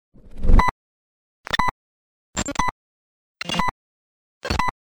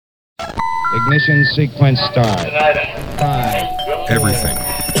Ignition sequence start. 5. Everything.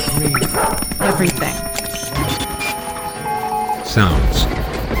 3. Everything. Sounds.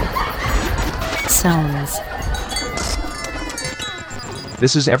 Sounds.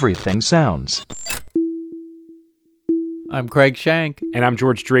 This is Everything Sounds. I'm Craig Shank. And I'm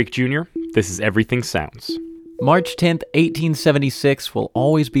George Drake Jr. This is Everything Sounds. March 10th, 1876 will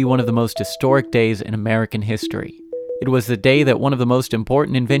always be one of the most historic days in American history. It was the day that one of the most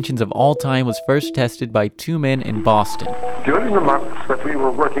important inventions of all time was first tested by two men in Boston. During the months that we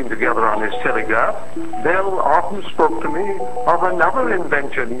were working together on his telegraph, Bell often spoke to me of another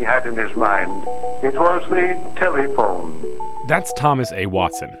invention he had in his mind. It was the telephone. That's Thomas A.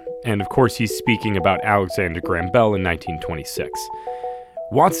 Watson, and of course he's speaking about Alexander Graham Bell in 1926.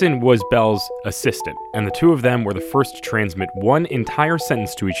 Watson was Bell's assistant, and the two of them were the first to transmit one entire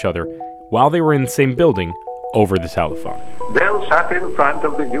sentence to each other while they were in the same building over the telephone. Bell sat in front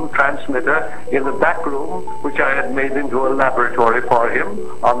of the new transmitter in the back room, which I had made into a laboratory for him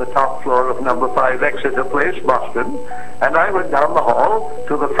on the top floor of number 5 Exeter Place, Boston, and I went down the hall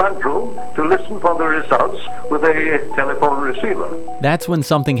to the front room to listen for the results with a telephone receiver. That's when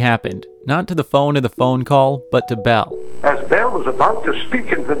something happened, not to the phone or the phone call, but to Bell. As Bell was about to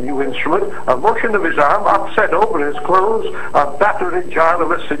speak into the new instrument, a motion of his arm upset over his clothes a battered jar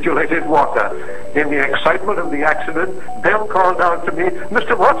of acidulated water. In the excitement of the accident, Bell called out to me,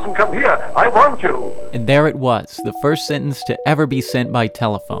 "Mr. Watson, come here, I want you." And there it was, the first sentence to ever be sent by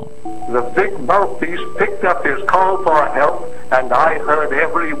telephone. The big mouthpiece picked up his call for help, and I heard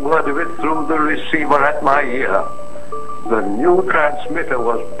every word of it through the receiver at my ear. The new transmitter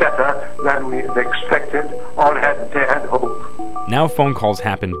was better than we had expected or had dared hope. Now phone calls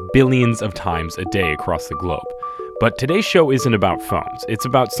happen billions of times a day across the globe. But today's show isn't about phones. It's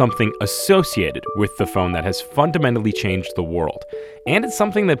about something associated with the phone that has fundamentally changed the world. And it's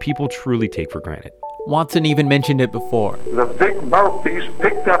something that people truly take for granted. Watson even mentioned it before. The big mouthpiece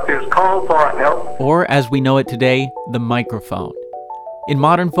picked up his call for help. Or, as we know it today, the microphone. In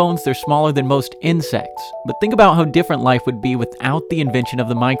modern phones, they're smaller than most insects. But think about how different life would be without the invention of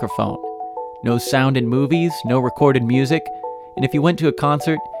the microphone. No sound in movies, no recorded music, and if you went to a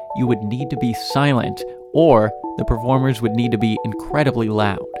concert, you would need to be silent, or the performers would need to be incredibly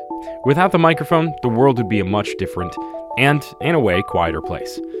loud. Without the microphone, the world would be a much different, and, in a way, quieter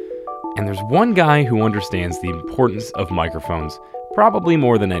place. And there's one guy who understands the importance of microphones, probably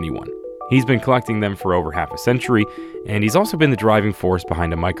more than anyone. He's been collecting them for over half a century, and he's also been the driving force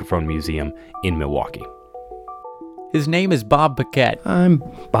behind a microphone museum in Milwaukee. His name is Bob Paquette. I'm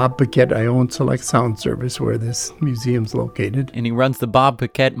Bob Paquette. I own Select Sound Service, where this museum's located. And he runs the Bob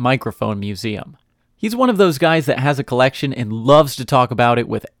Paquette Microphone Museum. He's one of those guys that has a collection and loves to talk about it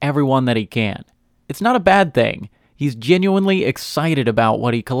with everyone that he can. It's not a bad thing. He's genuinely excited about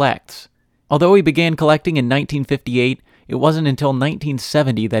what he collects. Although he began collecting in 1958, it wasn't until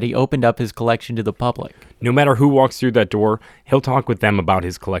 1970 that he opened up his collection to the public. No matter who walks through that door, he'll talk with them about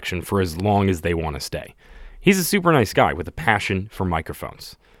his collection for as long as they want to stay. He's a super nice guy with a passion for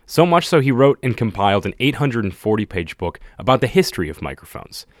microphones. So much so he wrote and compiled an 840-page book about the history of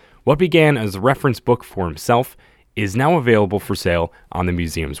microphones. What began as a reference book for himself is now available for sale on the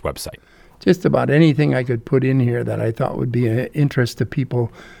museum's website. Just about anything I could put in here that I thought would be of interest to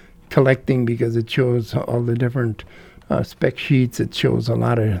people collecting, because it shows all the different spec sheets. It shows a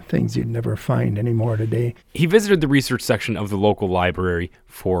lot of things you'd never find anymore today. He visited the research section of the local library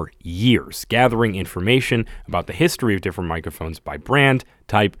for years, gathering information about the history of different microphones by brand,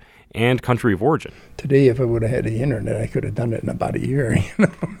 type, and country of origin. Today, if I would have had the internet, I could have done it in about a year.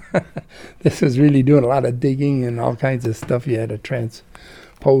 This was really doing a lot of digging and all kinds of stuff. You had to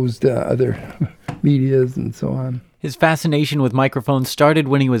transpose other medias and so on. His fascination with microphones started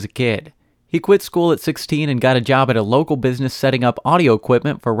when he was a kid. He quit school at 16 and got a job at a local business setting up audio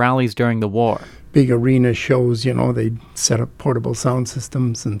equipment for rallies during the war. Big arena shows, they'd set up portable sound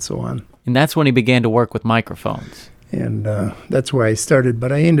systems and so on. And that's when he began to work with microphones. And that's where I started.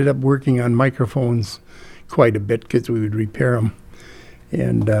 But I ended up working on microphones quite a bit because we would repair them.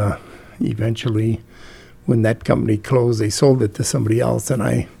 And eventually, when that company closed, they sold it to somebody else. And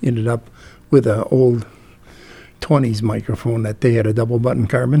I ended up with an old 20s microphone that they had a double button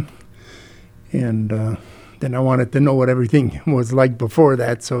carbon. And then I wanted to know what everything was like before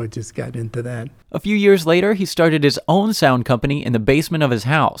that, so it just got into that. A few years later, he started his own sound company in the basement of his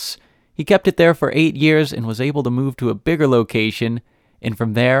house. He kept it there for 8 years and was able to move to a bigger location, and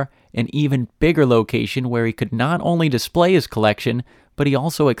from there, an even bigger location where he could not only display his collection, but he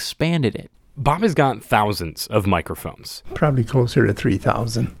also expanded it. Bob has got thousands of microphones. Probably closer to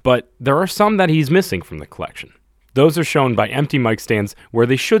 3,000. But there are some that he's missing from the collection. Those are shown by empty mic stands where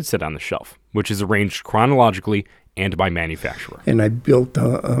they should sit on the shelf, which is arranged chronologically and by manufacturer. And I built,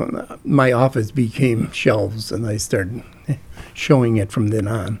 my office became shelves, and I started showing it from then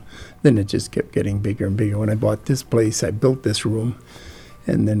on. Then it just kept getting bigger and bigger. When I bought this place, I built this room,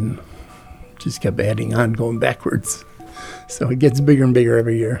 and then just kept adding on, going backwards. So it gets bigger and bigger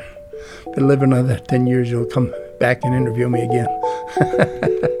every year. If I live another 10 years, you'll come back and interview me again.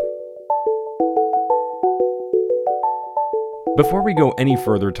 Before we go any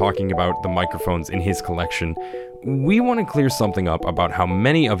further talking about the microphones in his collection, we want to clear something up about how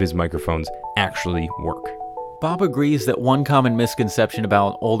many of his microphones actually work. Bob agrees that one common misconception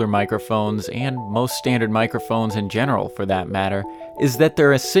about older microphones, and most standard microphones in general for that matter, is that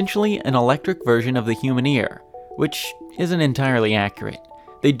they're essentially an electric version of the human ear, which isn't entirely accurate.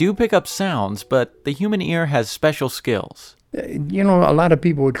 They do pick up sounds, but the human ear has special skills. You know, a lot of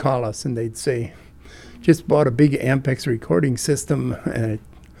people would call us and they'd say, just bought a big Ampex recording system and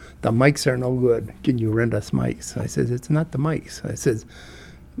the mics are no good. Can you rent us mics? I said, it's not the mics. I said,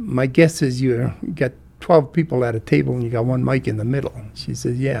 my guess is you got 12 people at a table and you got one mic in the middle. She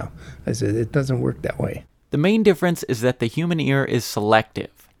said, yeah. I said, it doesn't work that way. The main difference is that the human ear is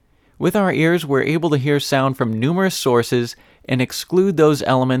selective. With our ears, we're able to hear sound from numerous sources and exclude those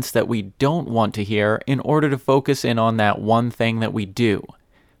elements that we don't want to hear in order to focus in on that one thing that we do.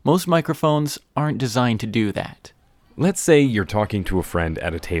 Most microphones aren't designed to do that. Let's say you're talking to a friend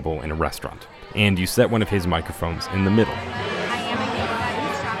at a table in a restaurant, and you set one of his microphones in the middle.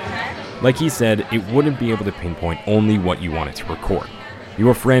 Like he said, it wouldn't be able to pinpoint only what you want it to record.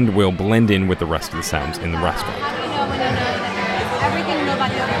 Your friend will blend in with the rest of the sounds in the restaurant.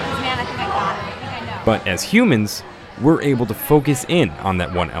 But as humans, we're able to focus in on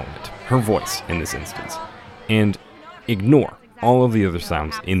that one element, her voice in this instance, and ignore all of the other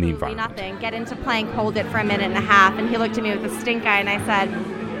sounds in the environment. Nothing. Get into playing Hold It for a minute and a half, and he looked at me with a stink eye, and I said,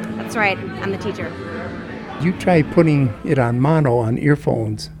 that's right, I'm the teacher. You try putting it on mono on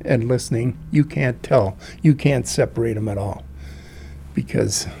earphones and listening, you can't tell. You can't separate them at all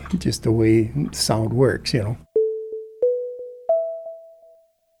because just the way sound works, you know.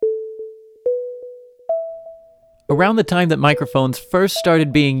 Around the time that microphones first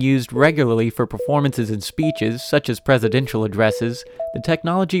started being used regularly for performances and speeches, such as presidential addresses, the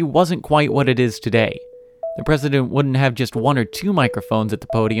technology wasn't quite what it is today. The president wouldn't have just one or two microphones at the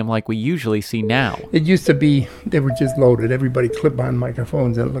podium like we usually see now. It used to be, they were just loaded. Everybody clip-on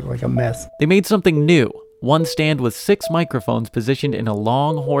microphones and it looked like a mess. They made something new. One stand with 6 microphones positioned in a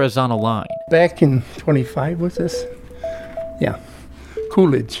long horizontal line. Back in 25, was this? Yeah.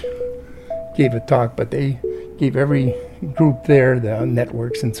 Coolidge gave a talk, but they gave every group there, the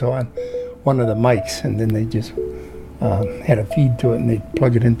networks and so on, one of the mics, and then they just had a feed to it and they'd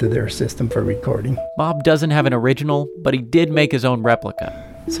plug it into their system for recording. Bob doesn't have an original, but he did make his own replica.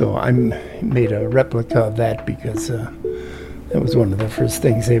 So I made a replica of that because that was one of the first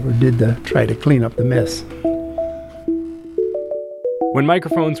things they ever did to try to clean up the mess. When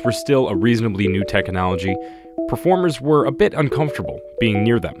microphones were still a reasonably new technology, performers were a bit uncomfortable being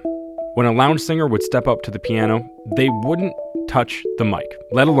near them. When a lounge singer would step up to the piano, they wouldn't touch the mic,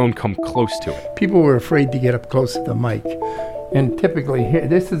 let alone come close to it. People were afraid to get up close to the mic. And typically, here,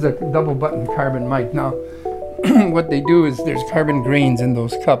 this is a double button carbon mic. Now, what they do is there's carbon grains in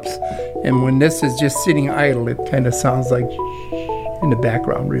those cups. And when this is just sitting idle, it kind of sounds like in the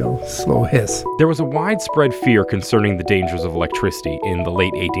background, real slow hiss. There was a widespread fear concerning the dangers of electricity in the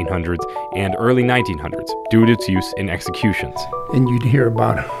late 1800s and early 1900s due to its use in executions. And you'd hear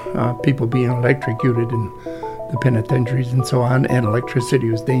about people being electrocuted in the penitentiaries and so on, and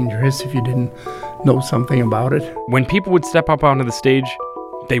electricity was dangerous if you didn't know something about it. When people would step up onto the stage,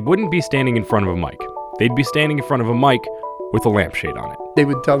 they wouldn't be standing in front of a mic. They'd be standing in front of a mic with a lampshade on it. They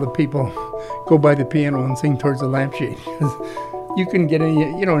would tell the people, go by the piano and sing towards the lampshade. You couldn't get any,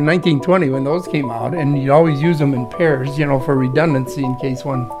 in 1920 when those came out, and you'd always use them in pairs, for redundancy in case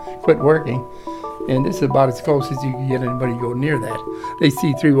one quit working. And this is about as close as you can get anybody to go near that. They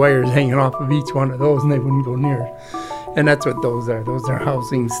see 3 wires hanging off of each one of those, and they wouldn't go near it. And that's what those are. Those are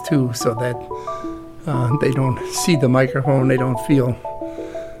housings, too, so that they don't see the microphone. They don't feel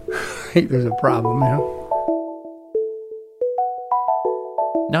there's a problem,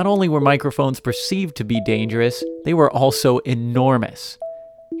 Not only were microphones perceived to be dangerous, they were also enormous.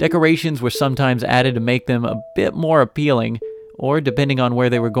 Decorations were sometimes added to make them a bit more appealing, or depending on where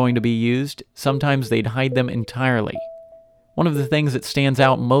they were going to be used, sometimes they'd hide them entirely. One of the things that stands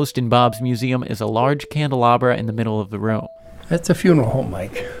out most in Bob's museum is a large candelabra in the middle of the room. That's a funeral home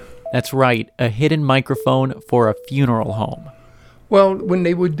mic. That's right, a hidden microphone for a funeral home. Well, when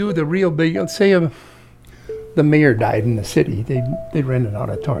they would do the real big, say the mayor died in the city, they'd rent an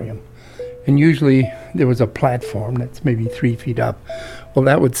auditorium. And usually there was a platform that's maybe 3 feet up. Well,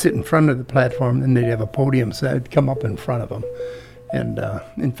 that would sit in front of the platform, and they'd have a podium, so I'd come up in front of them. And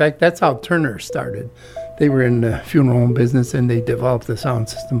in fact, that's how Turner started. They were in the funeral home business, and they developed the sound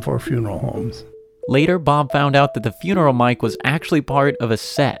system for funeral homes. Later, Bob found out that the funeral mic was actually part of a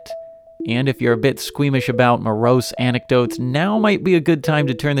set. And if you're a bit squeamish about morose anecdotes, now might be a good time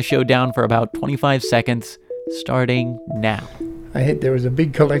to turn the show down for about 25 seconds, starting now. There was a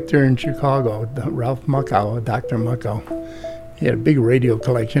big collector in Chicago, Ralph Muckow, Dr. Muckow. He had a big radio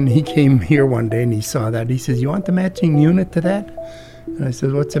collection. He came here one day and he saw that. He says, "You want the matching unit to that?" And I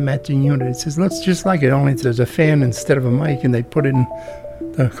said, "What's a matching unit?" He says, "Looks just like it, only there's a fan instead of a mic, and they put in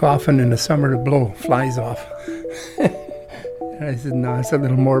the coffin in the summer to blow flies off." And I said, "No, it's a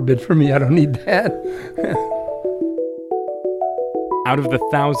little morbid for me. I don't need that." Out of the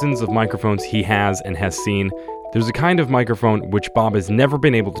thousands of microphones he has and has seen, there's a kind of microphone which Bob has never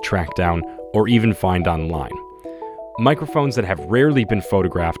been able to track down or even find online. Microphones that have rarely been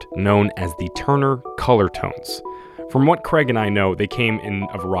photographed, known as the Turner Colortones. From what Craig and I know, they came in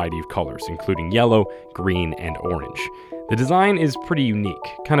a variety of colors, including yellow, green, and orange. The design is pretty unique,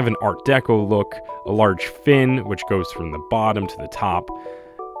 kind of an Art Deco look, a large fin which goes from the bottom to the top,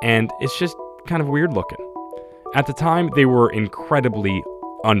 and it's just kind of weird looking. At the time, they were incredibly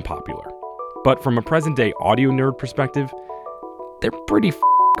unpopular. But from a present-day audio nerd perspective, they're pretty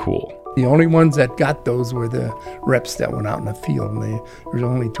cool. The only ones that got those were the reps that went out in the field. And there was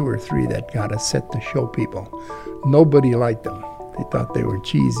only 2 or 3 that got a set to show people. Nobody liked them. They thought they were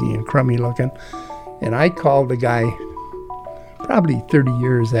cheesy and crummy looking. And I called the guy probably 30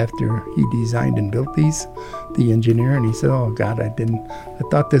 years after he designed and built these, the engineer, and he said, "Oh God, I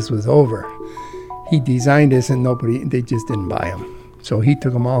thought this was over." He designed this and they just didn't buy them. So he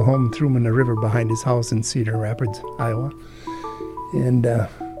took them all home, threw them in the river behind his house in Cedar Rapids, Iowa. And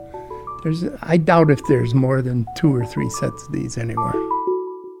I doubt if there's more than 2 or 3 sets of these anywhere.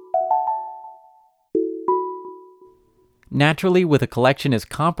 Naturally, with a collection as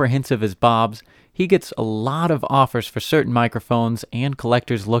comprehensive as Bob's, he gets a lot of offers for certain microphones and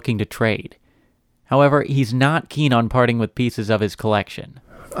collectors looking to trade. However, he's not keen on parting with pieces of his collection.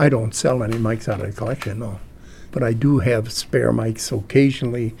 I don't sell any mics out of the collection, no. But I do have spare mics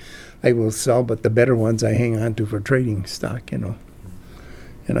occasionally I will sell, but the better ones I hang on to for trading stock, And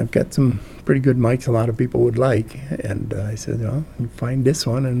I've got some pretty good mics a lot of people would like. And I said, "Well, you find this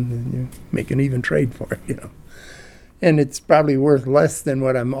one and you make an even trade for it, And it's probably worth less than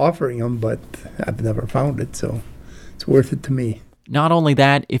what I'm offering them, but I've never found it, so it's worth it to me. Not only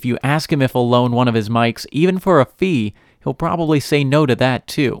that, if you ask him if he'll loan one of his mics, even for a fee, he'll probably say no to that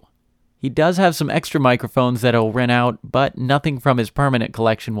too. He does have some extra microphones that he'll rent out, but nothing from his permanent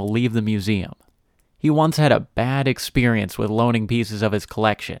collection will leave the museum. He once had a bad experience with loaning pieces of his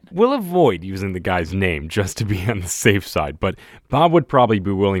collection. We'll avoid using the guy's name just to be on the safe side, but Bob would probably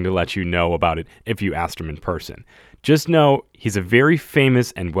be willing to let you know about it if you asked him in person. Just know he's a very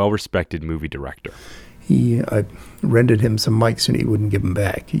famous and well-respected movie director. I rented him some mics and he wouldn't give them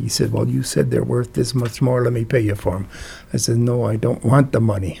back. He said, "Well, you said they're worth this much more. Let me pay you for them." I said, "No, I don't want the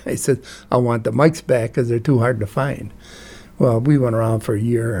money." I said, "I want the mics back because they're too hard to find." Well, we went around for a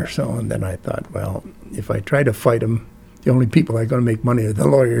year or so, and then I thought, well, if I try to fight them, the only people that are going to make money are the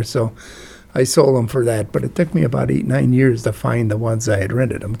lawyers. So I sold them for that. But it took me about 8-9 years to find the ones I had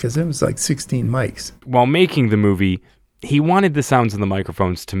rented them because it was like 16 mics. While making the movie, he wanted the sounds of the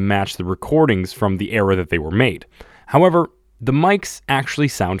microphones to match the recordings from the era that they were made. However, the mics actually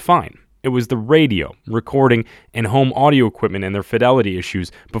sound fine. It was the radio, recording, and home audio equipment and their fidelity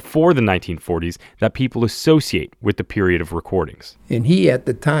issues before the 1940s that people associate with the period of recordings. And he, at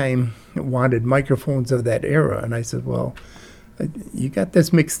the time, wanted microphones of that era. And I said, "Well, you got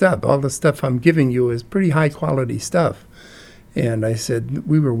this mixed up. All the stuff I'm giving you is pretty high-quality stuff." And I said,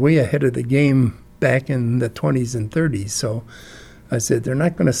 we were way ahead of the game back in the 20s and 30s. So I said, "They're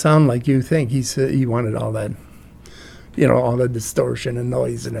not going to sound like you think." He said he wanted all that, all the distortion and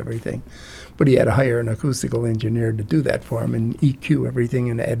noise and everything. But he had to hire an acoustical engineer to do that for him and EQ everything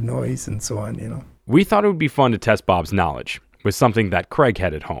and add noise and so on, We thought it would be fun to test Bob's knowledge with something that Craig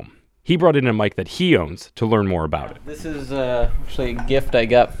had at home. He brought in a mic that he owns to learn more about it. This is actually a gift I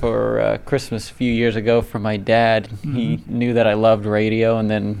got for Christmas a few years ago from my dad. Mm-hmm. He knew that I loved radio, and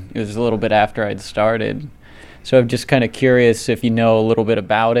then it was a little bit after I'd started. So I'm just kind of curious if you know a little bit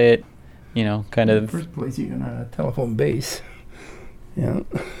about it, kind of. In the first place, you're on a telephone base.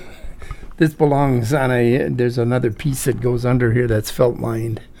 This belongs on there's another piece that goes under here that's felt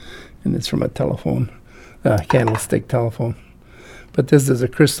lined, and it's from a telephone, candlestick telephone. But this is a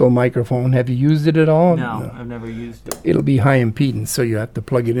crystal microphone. Have you used it at all? No, I've never used it. It'll be high impedance, so you have to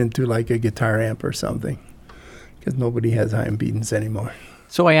plug it into like a guitar amp or something, because nobody has high impedance anymore.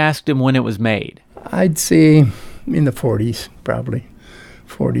 So I asked him when it was made. I'd say in the 40s, probably.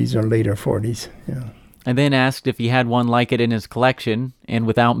 40s or later 40s, yeah. I then asked if he had one like it in his collection, and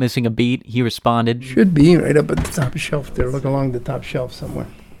without missing a beat, he responded, Should be right up at the top shelf there. Look along the top shelf somewhere.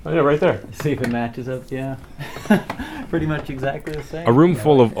 Oh, yeah, right there. See if it matches up, yeah. Pretty much exactly the same. A room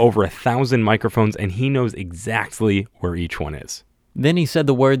full of over 1,000 microphones, and he knows exactly where each one is. Then he said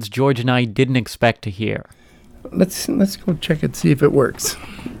the words George and I didn't expect to hear. Let's go check it, see if it works.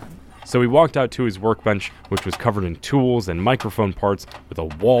 So we walked out to his workbench, which was covered in tools and microphone parts with a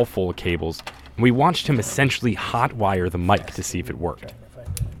wall full of cables, and we watched him essentially hotwire the mic to see if it worked.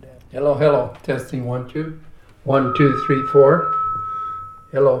 Hello. Testing 1, 2. 1, 2, 3, 4.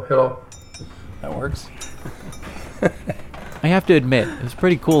 Hello. That works. I have to admit, it was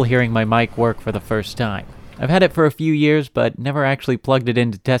pretty cool hearing my mic work for the first time. I've had it for a few years, but never actually plugged it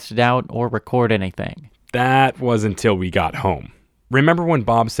in to test it out or record anything. That was until we got home. Remember when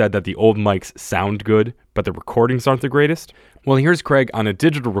Bob said that the old mics sound good, but the recordings aren't the greatest? Well, here's Craig on a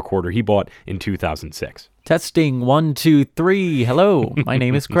digital recorder he bought in 2006. Testing 1, 2, 3. Hello, my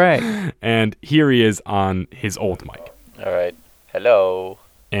name is Craig. And here he is on his old mic. All right. Hello.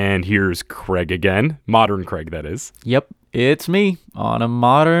 And here's Craig again. Modern Craig, that is. Yep, it's me on a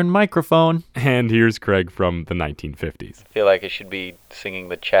modern microphone. And here's Craig from the 1950s. I feel like I should be singing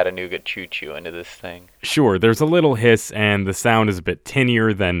the Chattanooga Choo-Choo into this thing. Sure, there's a little hiss and the sound is a bit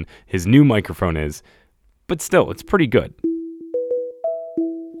tinnier than his new microphone is, but still, it's pretty good.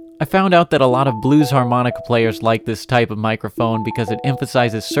 I found out that a lot of blues harmonica players like this type of microphone because it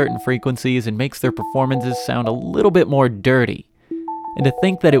emphasizes certain frequencies and makes their performances sound a little bit more dirty. And to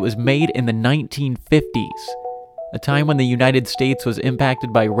think that it was made in the 1950s, a time when the United States was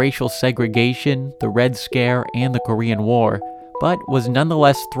impacted by racial segregation, the Red Scare, and the Korean War, but was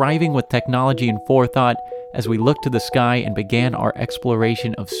nonetheless thriving with technology and forethought as we looked to the sky and began our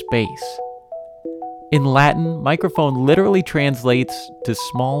exploration of space. In Latin, microphone literally translates to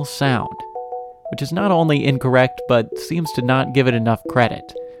small sound, which is not only incorrect, but seems to not give it enough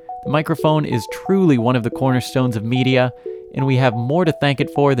credit. The microphone is truly one of the cornerstones of media, and we have more to thank it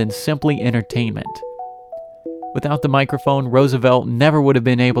for than simply entertainment. Without the microphone, Roosevelt never would have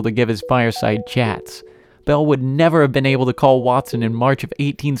been able to give his fireside chats. Bell would never have been able to call Watson in March of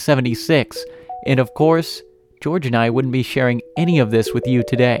 1876. And of course, George and I wouldn't be sharing any of this with you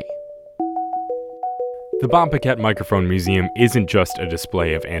today. The Bob Paquette Microphone Museum isn't just a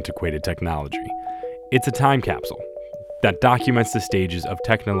display of antiquated technology. It's a time capsule that documents the stages of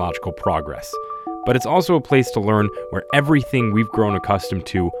technological progress. But it's also a place to learn where everything we've grown accustomed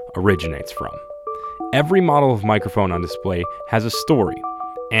to originates from. Every model of microphone on display has a story,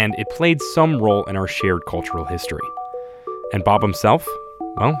 and it played some role in our shared cultural history. And Bob himself?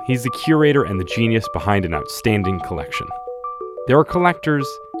 Well, he's the curator and the genius behind an outstanding collection. There are collectors,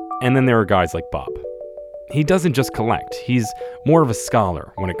 and then there are guys like Bob. He doesn't just collect, he's more of a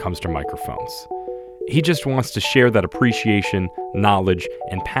scholar when it comes to microphones. He just wants to share that appreciation, knowledge,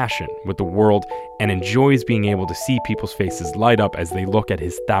 and passion with the world and enjoys being able to see people's faces light up as they look at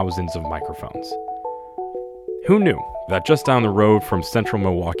his thousands of microphones. Who knew that just down the road from central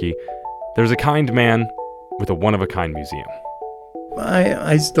Milwaukee, there's a kind man with a one-of-a-kind museum?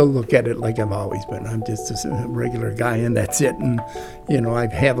 I still look at it like I've always been. I'm just a regular guy, and that's it. And, I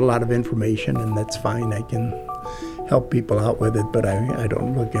have a lot of information, and that's fine. I can help people out with it, but I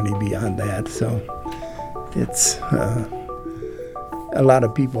don't look any beyond that. So it's a lot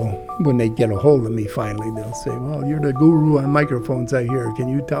of people, when they get a hold of me finally, they'll say, well, you're the guru on microphones I hear. Can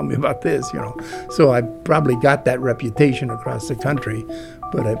you tell me about this? So I probably got that reputation across the country,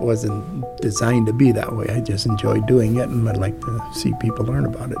 but it wasn't designed to be that way. I just enjoy doing it, and I'd like to see people learn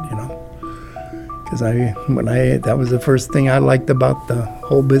about it, Because that was the first thing I liked about the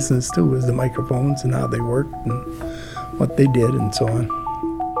whole business too, was the microphones and how they worked and what they did and so on.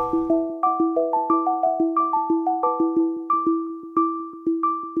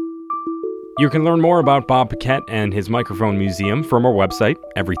 You can learn more about Bob Paquette and his microphone museum from our website,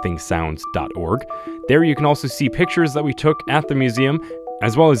 everythingsounds.org. There you can also see pictures that we took at the museum,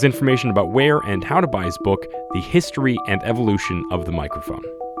 as well as information about where and how to buy his book, The History and Evolution of the Microphone.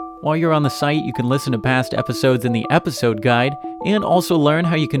 While you're on the site, you can listen to past episodes in the episode guide, and also learn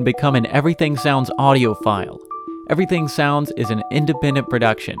how you can become an Everything Sounds audiophile. Everything Sounds is an independent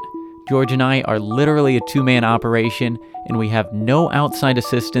production. George and I are literally a two-man operation, and we have no outside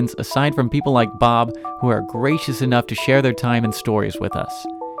assistance aside from people like Bob, who are gracious enough to share their time and stories with us.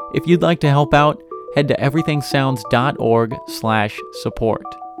 If you'd like to help out, head to everythingsounds.org/support.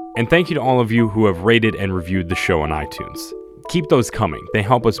 And thank you to all of you who have rated and reviewed the show on iTunes. Keep those coming. They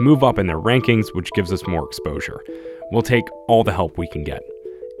help us move up in their rankings, which gives us more exposure. We'll take all the help we can get.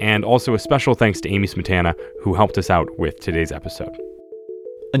 And also a special thanks to Amy Smetana, who helped us out with today's episode.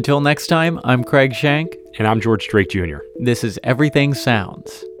 Until next time, I'm Craig Shank. And I'm George Drake Jr. This is Everything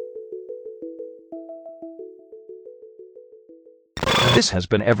Sounds. This has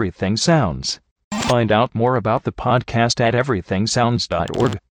been Everything Sounds. Find out more about the podcast at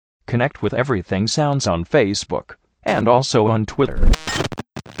everythingsounds.org. Connect with Everything Sounds on Facebook and also on Twitter.